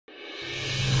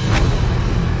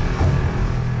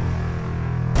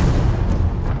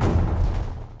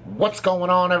What's going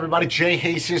on, everybody? Jay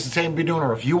Hayes here. Today I'm be doing a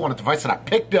review on a device that I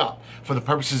picked up for the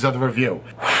purposes of the review.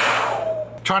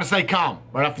 Trying to stay calm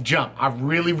right off the jump. I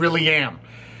really am.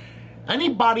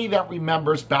 Anybody that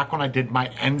remembers back when I did my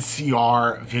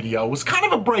NCR video, was kind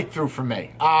of a breakthrough for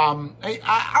me.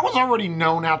 I was already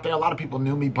known out there. A lot of people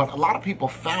knew me, but a lot of people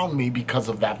found me because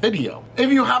of that video.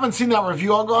 If you haven't seen that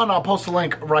review, I'll go and I'll post a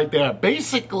link right there.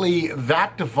 Basically,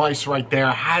 that device right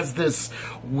there has this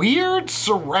weird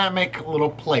ceramic little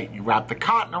plate. You wrap the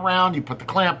cotton around, you put the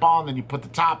clamp on, then you put the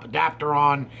top adapter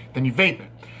on, then you vape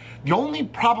it. The only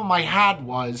problem I had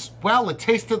was, well, it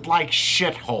tasted like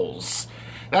shitholes.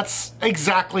 That's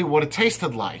exactly what it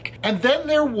tasted like. And then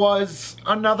there was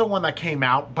another one that came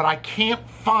out, but I can't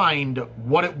find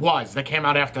what it was that came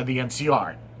out after the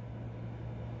NCR.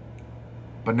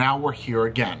 But now we're here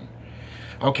again.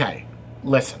 Okay,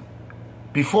 listen.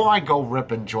 Before I go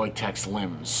ripping Joyetech's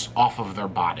limbs off of their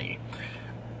body,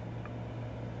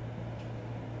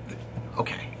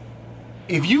 okay,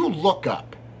 if you look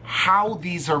up how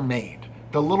these are made,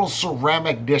 the little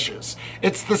ceramic dishes,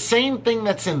 it's the same thing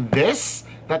that's in this,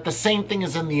 that the same thing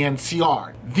is in the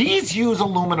NCR. These use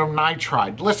aluminum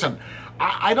nitride. Listen,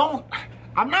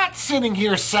 I'm not sitting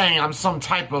here saying I'm some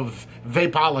type of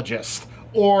vapologist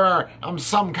or I'm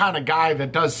some kind of guy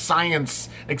that does science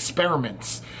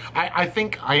experiments. I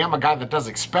think I am a guy that does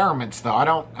experiments, though. I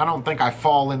don't think I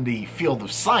fall in the field of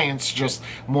science, just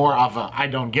more of a I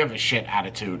don't give a shit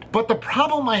attitude. But the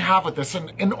problem I have with this,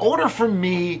 and in order for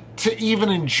me to even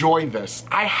enjoy this,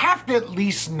 I have to at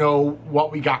least know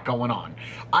what we got going on.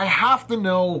 I have to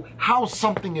know how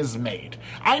something is made.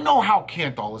 I know how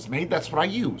Kanthal is made, that's what I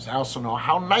use. I also know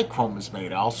how nichrome is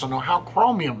made. I also know how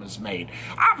chromium is made.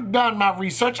 I've done my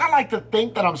research. I like to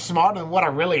think that I'm smarter than what I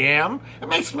really am. It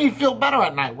makes me feel better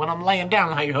at night when I'm laying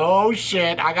down like, oh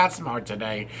shit, I got smart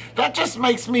today. That just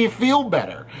makes me feel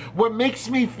better. What makes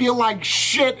me feel like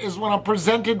shit is when I'm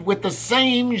presented with the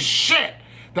same shit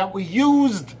that we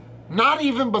used not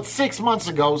even but 6 months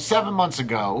ago, 7 months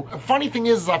ago. The funny thing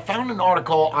is I found an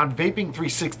article on Vaping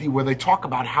 360 where they talk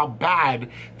about how bad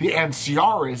the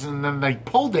NCR is, and then they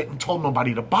pulled it and told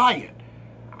nobody to buy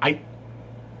it.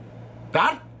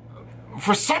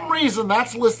 For some reason,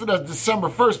 that's listed as December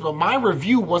 1st, but my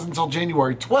review wasn't until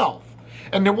January 12th.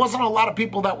 And there wasn't a lot of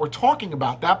people that were talking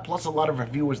about that, plus a lot of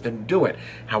reviewers didn't do it.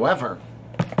 However,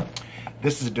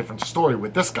 this is a different story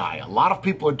with this guy. A lot of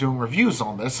people are doing reviews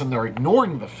on this and they're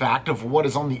ignoring the fact of what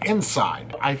is on the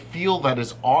inside. I feel that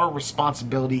is our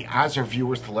responsibility as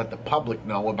reviewers to let the public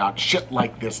know about shit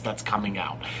like this that's coming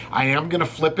out. I am gonna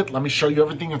flip it. Let me show you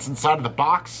everything that's inside of the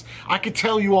box. I could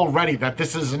tell you already that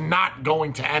this is not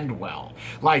going to end well.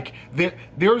 Like,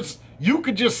 you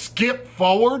could just skip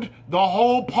forward the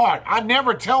whole part. I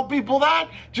never tell people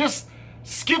that. Just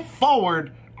skip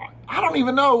forward. I don't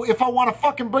even know if I want to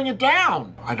fucking bring it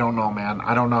down. I don't know, man.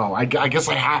 I don't know. I guess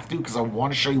I have to because I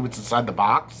want to show you what's inside the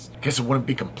box. I guess it wouldn't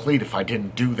be complete if I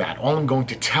didn't do that. All I'm going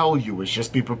to tell you is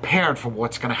just be prepared for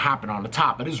what's going to happen on the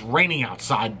top. It is raining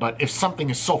outside, but if something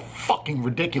is so fucking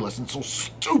ridiculous and so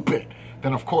stupid,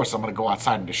 then of course I'm going to go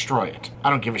outside and destroy it. I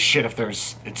don't give a shit if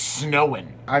it's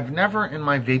snowing. I've never in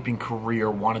my vaping career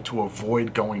wanted to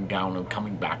avoid going down and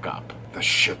coming back up. The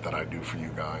shit that I do for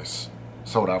you guys.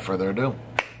 So without further ado,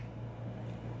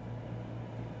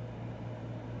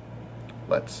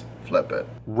 let's flip it.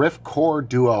 Riftcore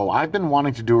Duo. I've been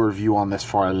wanting to do a review on this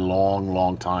for a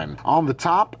long time. On the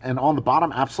top and on the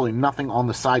bottom, absolutely nothing. On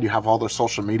the side, you have all their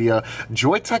social media.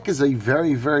 Joyetech is a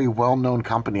very well-known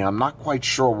company. I'm not quite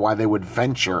sure why they would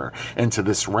venture into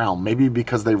this realm. Maybe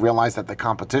because they realize that the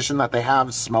competition that they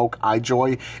have, Smoke,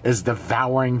 iJoy, is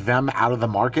devouring them out of the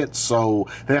market, so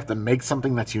they have to make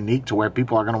something that's unique to where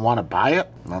people are going to want to buy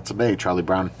it. Not today, Charlie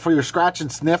Brown. For your scratch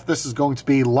and sniff, this is going to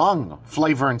be lung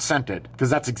flavor and scented, because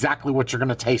that's exactly what you're going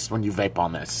to taste when you vape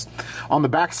on this. On the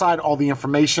back side, all the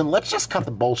information. Let's just cut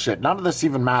the bullshit. None of this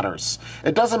even matters.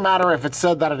 It doesn't matter if it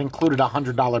said that it included a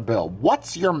 $100 bill.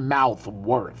 What's your mouth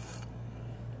worth?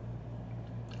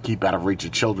 Keep out of reach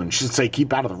of children. Should say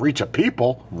keep out of the reach of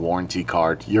people. Warranty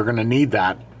card. You're going to need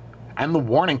that. And the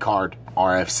warning card.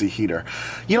 RFC heater.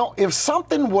 You know, if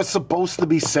something was supposed to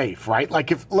be safe, right? Like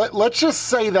if, let's just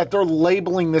say that they're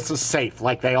labeling this as safe,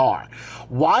 like they are.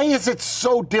 Why is it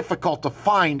so difficult to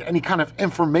find any kind of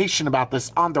information about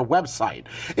this on their website?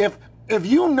 If If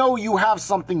you know you have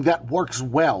something that works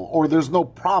well or there's no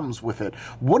problems with it,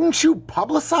 wouldn't you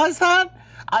publicize that?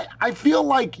 I feel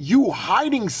like you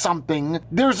hiding something,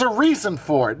 there's a reason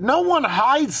for it. No one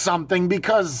hides something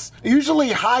because, usually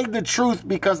hide the truth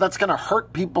because that's gonna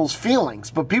hurt people's feelings.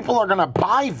 But people are gonna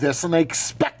buy this and they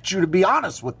expect you to be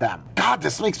honest with them. God,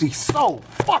 this makes me so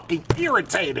fucking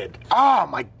irritated. Oh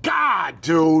my God,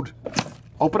 dude.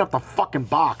 Open up the fucking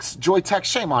box. Joyetech,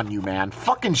 shame on you, man.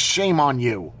 Fucking shame on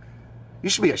you. You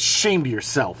should be ashamed of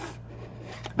yourself.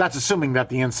 That's assuming that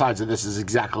the insides of this is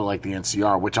exactly like the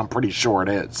NCR, which I'm pretty sure it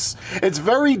is. It's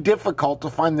very difficult to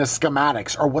find the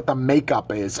schematics or what the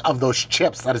makeup is of those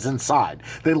chips that is inside.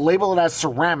 They label it as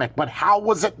ceramic, but how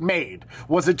was it made?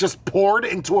 Was it just poured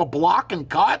into a block and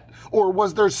cut? Or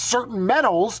was there certain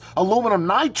metals, aluminum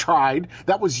nitride,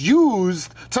 that was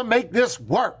used to make this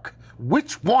work?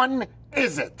 Which one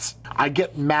is it? I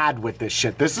get mad with this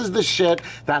shit. This is the shit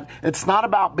that it's not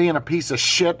about being a piece of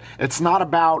shit. It's not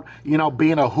about, you know,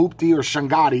 being a hoopty or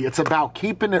shangadi. It's about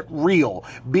keeping it real,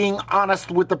 being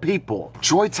honest with the people.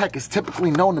 Joyetech is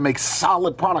typically known to make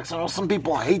solid products. I know some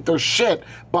people hate their shit,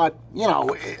 but, you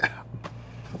know,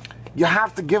 you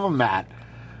have to give them that.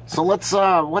 So let's,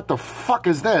 what the fuck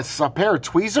is this? A pair of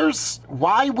tweezers?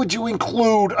 Why would you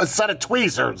include a set of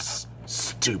tweezers?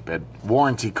 Stupid.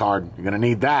 Warranty card. You're gonna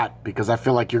need that because I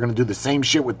feel like you're gonna do the same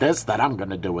shit with this that I'm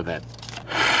gonna do with it.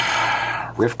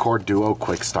 Riftcore Duo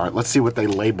Quick Start. Let's see what they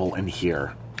label in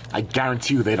here. I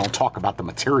guarantee you they don't talk about the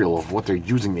material of what they're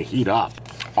using to heat up.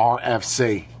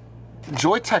 RFC.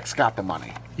 Joyetech's got the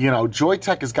money. You know,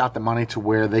 Joyetech has got the money to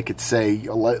where they could say,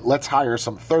 let's hire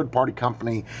some third-party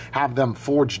company, have them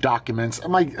forge documents.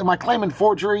 Am I claiming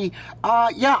forgery?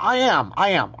 Yeah, I am.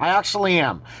 I actually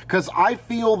am. Because I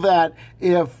feel that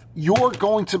if you're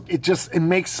going to, it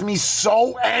makes me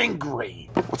so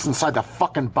angry. What's inside the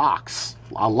fucking box?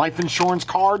 A life insurance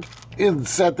card? And the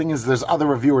sad thing is there's other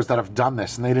reviewers that have done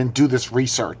this and they didn't do this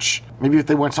research. Maybe if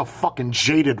they weren't so fucking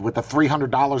jaded with the $300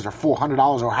 or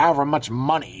 $400 or however much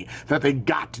money that they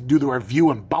got to do the review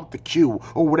and bump the queue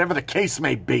or whatever the case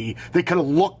may be, they could have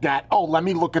looked at, oh, let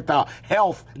me look at the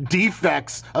health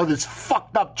defects of this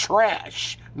fucked up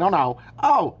trash. No.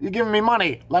 Oh, you're giving me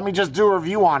money. Let me just do a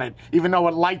review on it, even though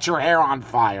it lights your hair on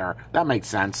fire. That makes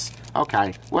sense.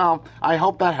 Okay, well, I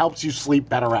hope that helps you sleep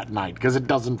better at night, because it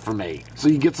doesn't for me. So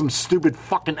you get some stupid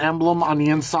fucking emblem on the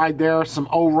inside there, some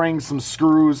O-rings, some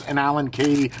screws, an Allen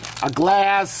key, a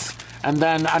glass, and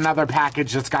then another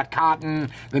package that's got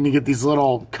cotton. Then you get these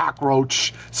little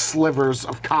cockroach slivers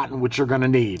of cotton, which you're gonna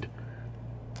need.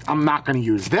 I'm not gonna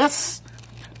use this.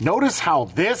 Notice how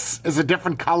this is a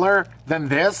different color than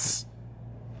this?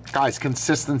 Guys,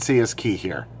 consistency is key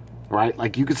here, right?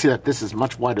 Like, you can see that this is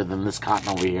much whiter than this cotton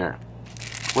over here.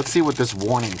 Let's see what this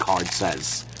warning card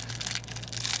says.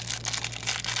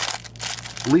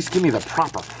 At least give me the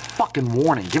proper fucking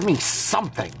warning. Give me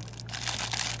something.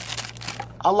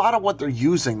 A lot of what they're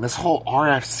using, this whole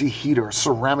RFC heater,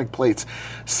 ceramic plates,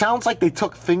 sounds like they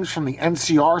took things from the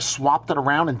NCR, swapped it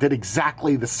around, and did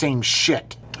exactly the same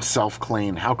shit.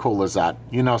 Self-clean. How cool is that?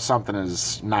 You know something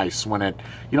is nice when you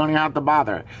don't even have to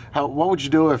bother. What would you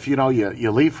do if, you know,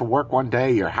 you leave for work one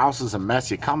day, your house is a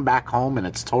mess, you come back home and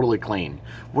it's totally clean?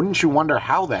 Wouldn't you wonder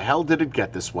how the hell did it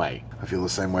get this way? I feel the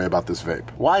same way about this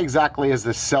vape. Why exactly is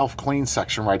this self-clean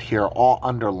section right here all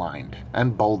underlined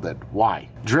and bolded? Why?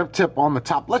 Drip tip on the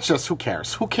top. Who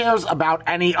cares? Who cares about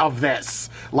any of this?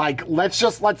 Like,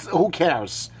 who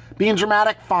cares? Being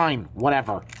dramatic? Fine.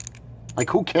 Whatever.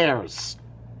 Like, who cares?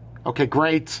 Okay,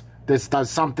 great. This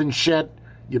does something shit.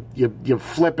 You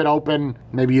flip it open.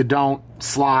 Maybe you don't.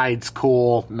 Slides,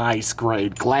 cool, nice,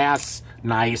 great. Glass,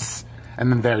 nice.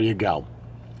 And then there you go.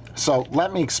 So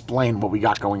let me explain what we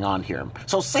got going on here.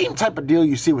 So same type of deal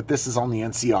you see with this is on the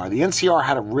NCR. The NCR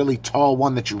had a really tall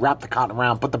one that you wrap the cotton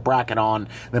around, put the bracket on,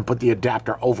 then put the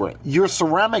adapter over it. Your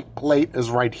ceramic plate is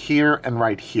right here and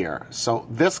right here. So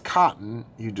this cotton,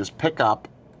 you just pick up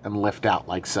and lift out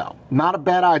like so. Not a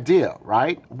bad idea,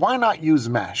 right? Why not use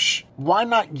mesh? Why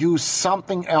not use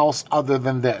something else other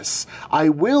than this? I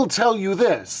will tell you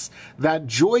this, that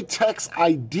Joyetech's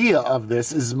idea of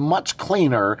this is much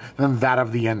cleaner than that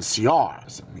of the NCR.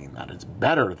 Doesn't mean that it's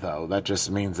better though, that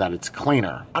just means that it's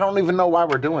cleaner. I don't even know why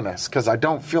we're doing this, because I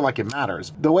don't feel like it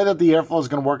matters. The way that the airflow is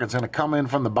gonna work, it's gonna come in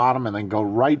from the bottom and then go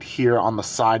right here on the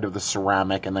side of the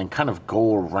ceramic and then kind of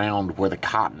go around where the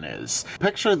cotton is.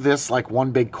 Picture this like one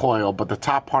big coil, but the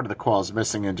top part of the coil is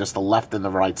missing and just the left and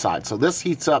the right side. So this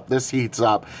heats up,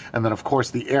 and then of course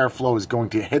the airflow is going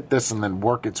to hit this and then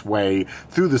work its way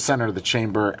through the center of the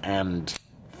chamber and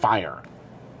fire.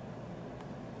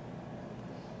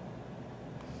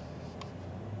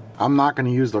 I'm not going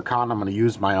to use their cotton. I'm going to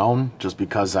use my own just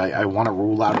because I want to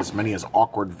rule out as many as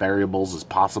awkward variables as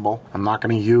possible. I'm not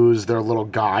going to use their little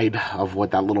guide of what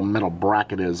that little metal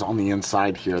bracket is on the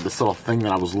inside here. This little thing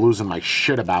that I was losing my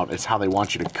shit about is how they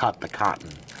want you to cut the cotton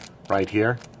right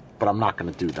here. But I'm not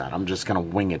going to do that. I'm just going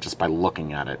to wing it just by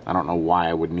looking at it. I don't know why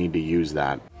I would need to use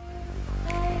that.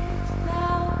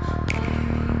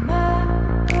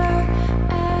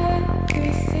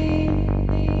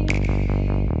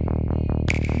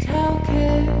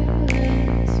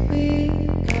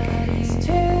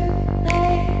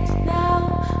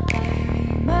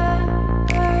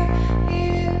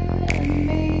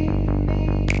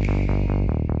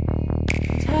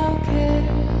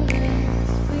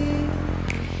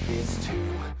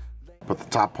 Put the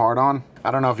top part on.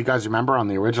 I don't know if you guys remember on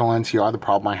the original NCR, the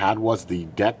problem I had was the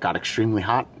deck got extremely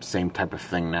hot. Same type of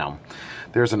thing now.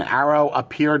 There's an arrow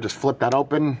up here, just flip that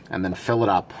open and then fill it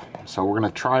up. So we're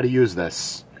gonna try to use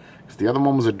this. Because the other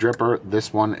one was a dripper,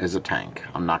 this one is a tank.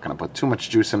 I'm not gonna put too much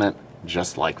juice in it,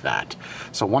 just like that.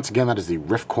 So once again, that is the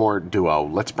Riftcore Duo.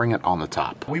 Let's bring it on the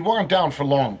top. We weren't down for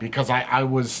long because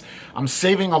I'm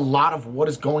saving a lot of what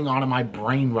is going on in my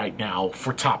brain right now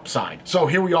for top side. So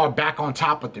here we are back on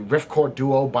top with the Riftcore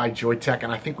Duo by Joyetech,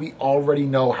 and I think we already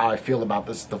know how I feel about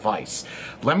this device.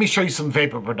 Let me show you some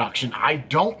vapor production. I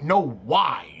don't know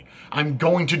why I'm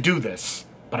going to do this,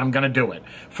 but I'm gonna do it.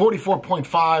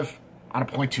 44.5 on a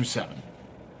 0.27.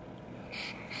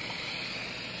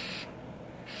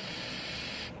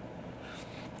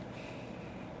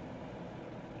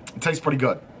 It tastes pretty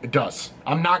good. It does.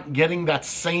 I'm not getting that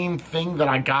same thing that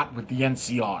I got with the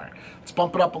NCR. Let's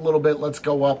bump it up a little bit. Let's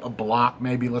go up a block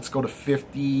maybe. Let's go to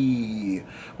 50.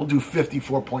 We'll do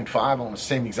 54.5 on the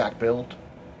same exact build.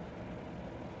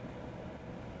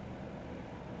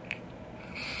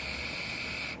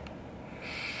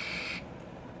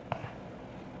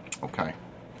 Okay.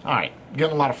 All right.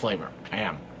 Getting a lot of flavor. I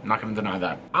am. I'm not going to deny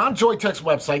that. On Joyetech's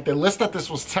website, they list that this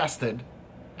was tested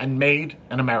and made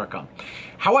in America.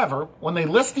 However, when they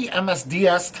list the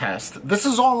MSDS test, this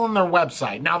is all on their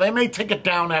website. Now, they may take it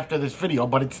down after this video,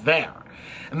 but it's there.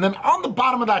 And then on the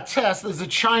bottom of that test is a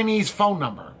Chinese phone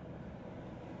number.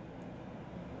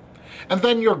 And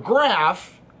then your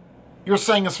graph, you're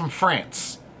saying is from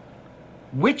France.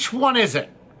 Which one is it?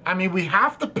 I mean, we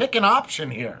have to pick an option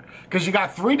here because you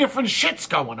got 3 different shits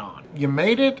going on. You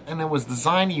made it and it was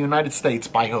designed in the United States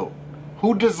by who?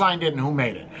 Who designed it and who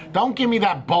made it? Don't give me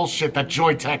that bullshit that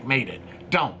Joyetech made it.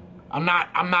 Don't. I'm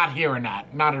not hearing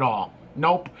that. Not at all.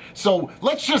 Nope. So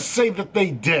let's just say that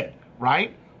they did,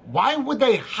 right? Why would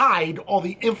they hide all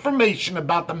the information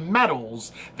about the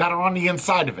metals that are on the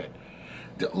inside of it?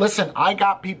 Listen, I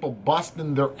got people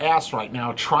busting their ass right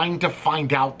now trying to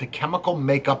find out the chemical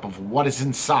makeup of what is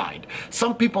inside.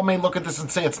 Some people may look at this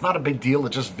and say it's not a big deal,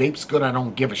 it just vapes good, I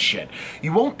don't give a shit.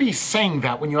 You won't be saying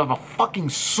that when you have a fucking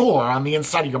sore on the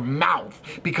inside of your mouth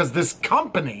because this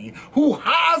company, who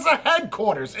has a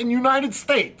headquarters in the United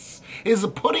States, is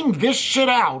putting this shit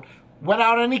out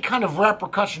without any kind of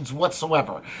repercussions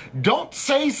whatsoever. Don't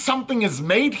say something is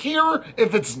made here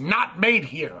if it's not made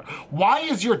here. Why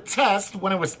is your test,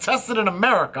 when it was tested in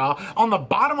America, on the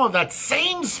bottom of that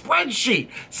same spreadsheet,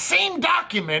 same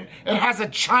document, it has a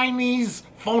Chinese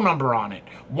phone number on it?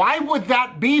 Why would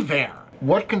that be there?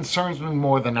 What concerns me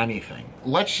more than anything,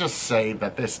 let's just say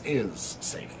that this is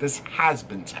safe. This has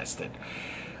been tested.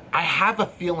 I have a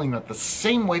feeling that the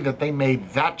same way that they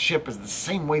made that chip is the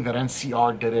same way that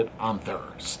NCR did it on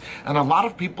theirs. And a lot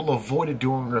of people avoided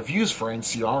doing reviews for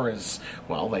NCR as,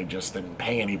 well, they just didn't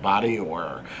pay anybody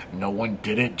or no one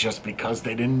did it just because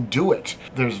they didn't do it.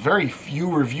 There's very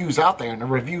few reviews out there, and the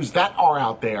reviews that are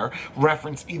out there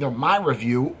reference either my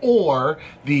review or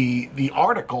the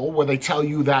article where they tell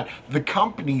you that the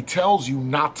company tells you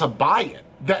not to buy it.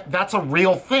 That's a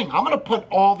real thing. I'm going to put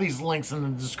all these links in the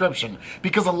description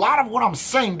because a lot of what I'm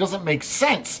saying doesn't make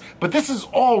sense, but this is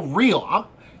all real.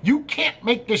 You can't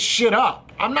make this shit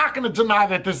up. I'm not going to deny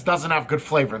that this doesn't have good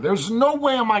flavor. There's no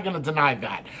way am I going to deny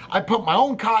that. I put my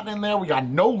own cotton in there. We got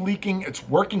no leaking. It's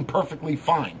working perfectly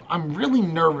fine. I'm really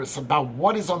nervous about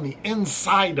what is on the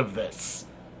inside of this.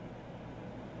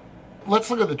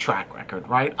 Let's look at the track record,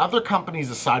 right? Other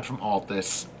companies aside from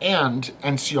Altus and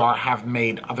NCR have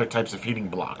made other types of heating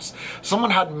blocks. Someone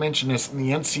had mentioned this in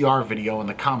the NCR video in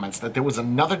the comments that there was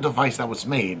another device that was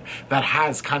made that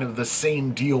has kind of the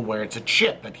same deal where it's a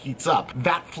chip that heats up.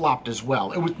 That flopped as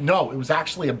well. It was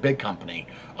actually a big company.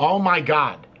 Oh my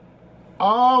God.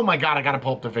 Oh my God, I gotta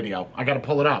pull up the video. I gotta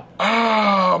pull it up.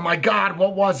 Oh my God,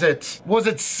 what was it? Was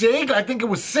it SIG? I think it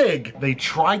was SIG. They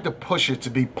tried to push it to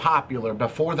be popular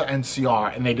before the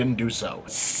NCR and they didn't do so.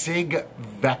 SIG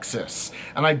Vexus.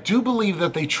 And I do believe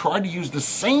that they tried to use the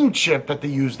same chip that they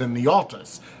used in the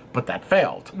Altas, but that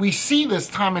failed. We see this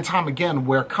time and time again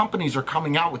where companies are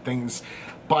coming out with things,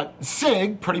 but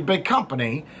SIG, pretty big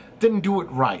company, didn't do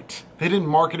it right. They didn't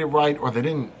market it right, or they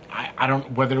didn't, I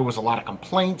don't, whether there was a lot of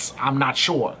complaints, I'm not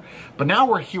sure. But now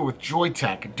we're here with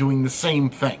Joyetech doing the same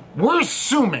thing. We're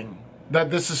assuming that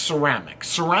this is ceramic.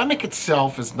 Ceramic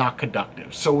itself is not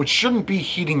conductive, so it shouldn't be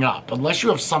heating up unless you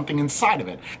have something inside of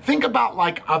it. Think about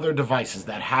like other devices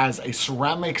that has a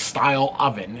ceramic style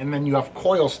oven and then you have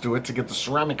coils to it to get the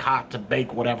ceramic hot to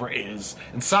bake whatever is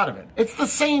inside of it. It's the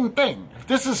same thing. If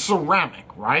this is ceramic,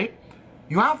 right?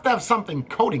 You have to have something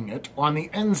coating it on the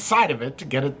inside of it to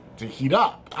get it to heat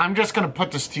up. I'm just gonna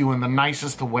put this to you in the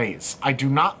nicest of ways. I do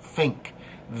not think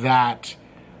that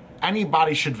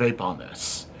anybody should vape on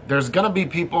this. There's gonna be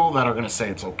people that are gonna say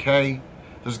it's okay.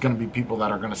 There's gonna be people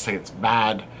that are gonna say it's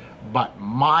bad. But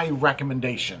my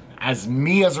recommendation, as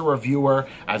me as a reviewer,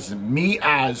 as me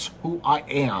as who I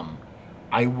am,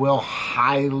 I will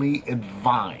highly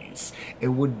advise, it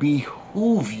would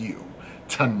behoove you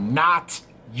to not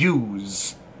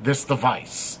use this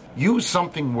device. Use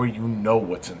something where you know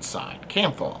what's inside.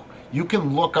 Canthal. You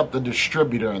can look up the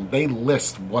distributor and they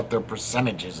list what their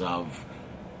percentages of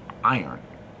iron,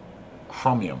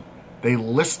 chromium. They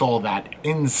list all that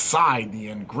inside the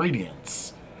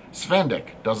ingredients. Svendic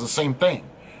does the same thing.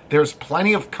 There's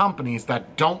plenty of companies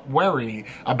that don't worry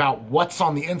about what's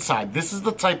on the inside. This is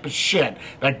the type of shit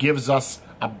that gives us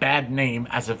a bad name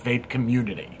as a vape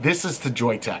community. This is to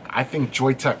Joyetech. I think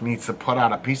Joyetech needs to put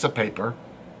out a piece of paper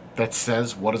that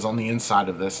says what is on the inside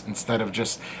of this instead of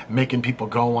just making people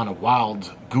go on a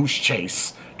wild goose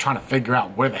chase trying to figure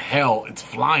out where the hell it's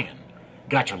flying.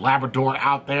 Got your Labrador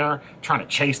out there trying to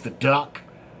chase the duck.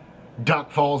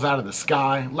 Duck falls out of the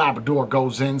sky. Labrador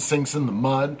goes in, sinks in the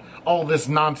mud. All this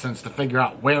nonsense to figure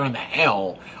out where in the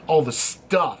hell all the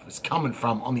stuff is coming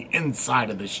from on the inside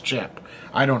of this chip.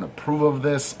 I don't approve of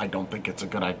this. I don't think it's a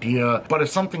good idea. But if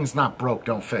something's not broke,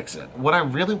 don't fix it. What I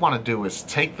really want to do is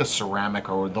take the ceramic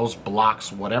or those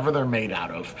blocks, whatever they're made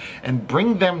out of, and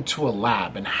bring them to a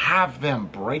lab and have them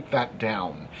break that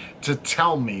down to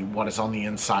tell me what is on the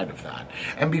inside of that.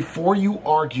 And before you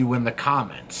argue in the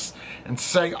comments and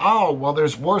say, oh, well,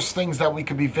 there's worse things that we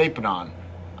could be vaping on.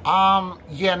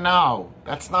 Yeah, no,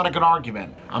 that's not a good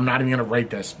argument. I'm not even gonna rate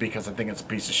this because I think it's a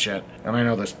piece of shit. And I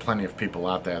know there's plenty of people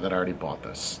out there that already bought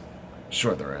this.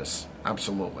 Sure there is,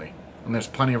 absolutely. And there's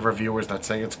plenty of reviewers that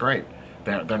say it's great.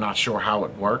 They're not sure how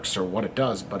it works or what it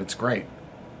does, but it's great.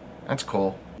 That's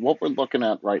cool. What we're looking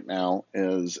at right now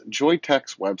is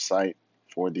Joyetech's website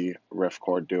for the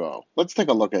Riftcore Duo. Let's take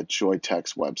a look at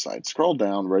Joyetech's website. Scroll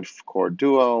down, Riftcore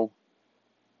Duo.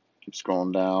 Keep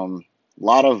scrolling down. A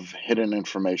lot of hidden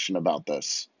information about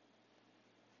this.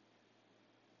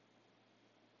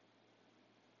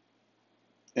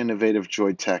 Innovative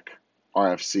Joyetech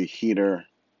RFC heater.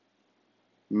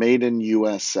 Made in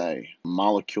USA.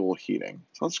 Molecule heating.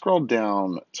 So let's scroll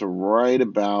down to right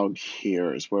about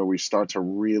here is where we start to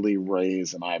really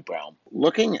raise an eyebrow.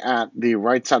 Looking at the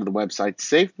right side of the website,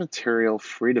 safe material,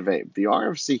 free to vape. The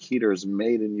RFC heater is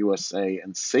made in USA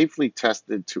and safely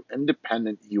tested to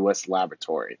independent US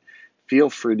laboratory. Feel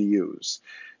free to use.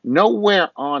 Nowhere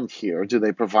on here do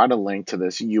they provide a link to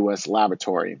this US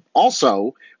laboratory.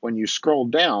 Also, when you scroll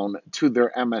down to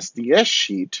their MSDS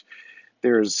sheet,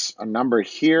 there's a number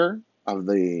here of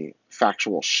the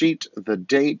factual sheet, the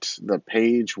date, the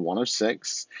page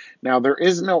 106. Now, there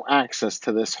is no access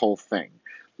to this whole thing.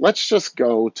 Let's just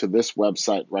go to this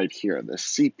website right here, the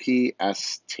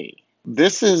CPST.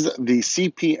 This is the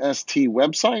CPST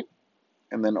website.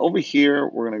 And then over here,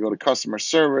 we're going to go to customer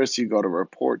service. You go to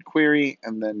report query.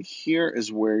 And then here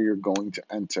is where you're going to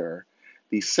enter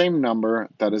the same number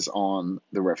that is on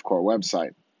the Riftcore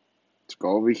website. Let's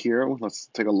go over here. Let's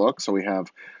take a look. So we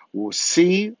have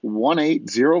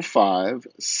C1805,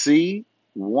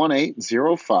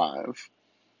 C1805,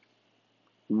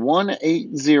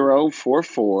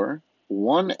 18044,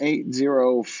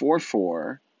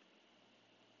 18044,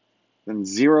 then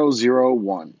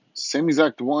 001. Same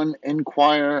exact one.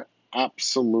 Inquire,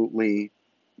 absolutely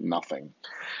nothing.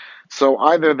 So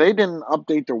either they didn't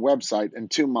update their website in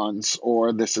 2 months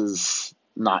or this is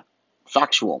not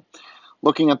factual.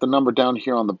 Looking at the number down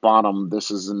here on the bottom,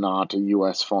 this is not a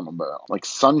U.S. phone number. Like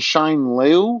Sunshine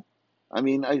Liu? I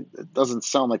mean, it doesn't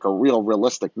sound like a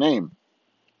realistic name.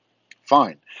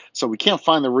 find. So we can't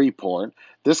find the report.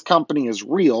 This company is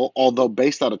real, although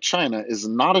based out of China, is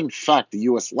not in fact a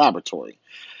U.S. laboratory.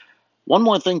 One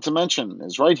more thing to mention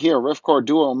is right here, Riftcore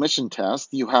Duo emission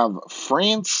test, you have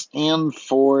France and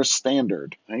for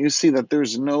standard. Now you see that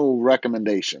there's no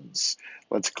recommendations.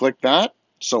 Let's click that.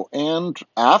 So and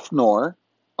AFNOR,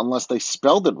 unless they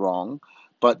spelled it wrong,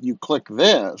 but you click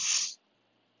this,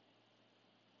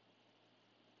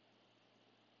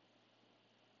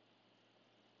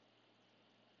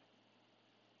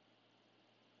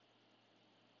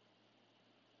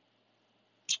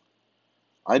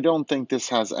 I don't think this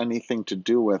has anything to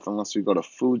do with, unless we go to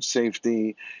food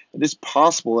safety. It is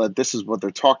possible that this is what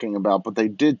they're talking about, but they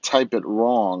did type it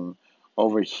wrong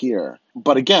over here.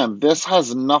 But again, this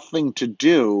has nothing to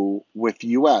do with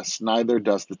US, neither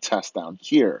does the test down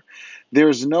here.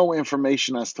 There's no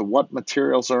information as to what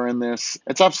materials are in this.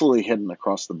 It's absolutely hidden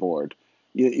across the board.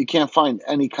 You can't find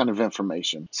any kind of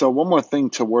information. So one more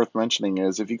thing to worth mentioning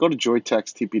is if you go to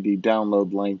Joyetech's TPD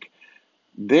download link,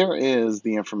 there is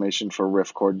the information for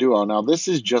Riftcore Duo. Now, this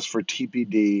is just for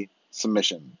TPD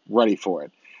submission, ready for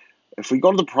it. If we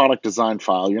go to the product design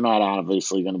file, you're not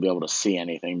obviously going to be able to see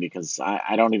anything because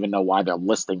I don't even know why they're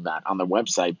listing that on their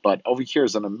website. But over here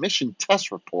is an emission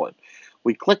test report.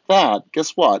 We click that.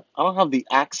 Guess what? I don't have the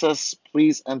access.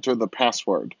 Please enter the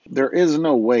password. There is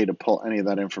no way to pull any of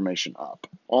that information up.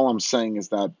 All I'm saying is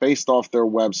that based off their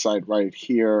website right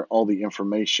here, all the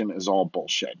information is all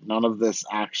bullshit. None of this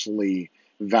actually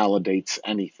validates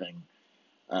anything.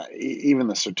 Even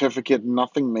the certificate,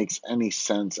 nothing makes any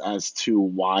sense as to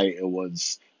why it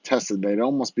was tested. They'd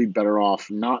almost be better off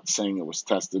not saying it was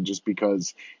tested, just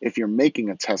because if you're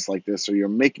making a test like this or you're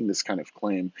making this kind of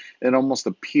claim, it almost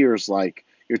appears like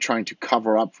you're trying to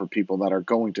cover up for people that are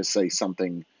going to say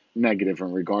something negative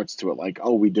in regards to it, like,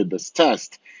 oh, we did this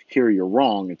test, here you're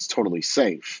wrong, it's totally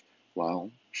safe. Well,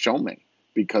 show me,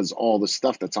 because all the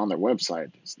stuff that's on their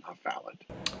website is not valid.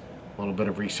 A little bit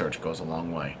of research goes a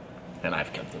long way, and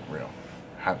I've kept it real.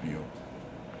 Have you,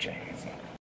 Jay?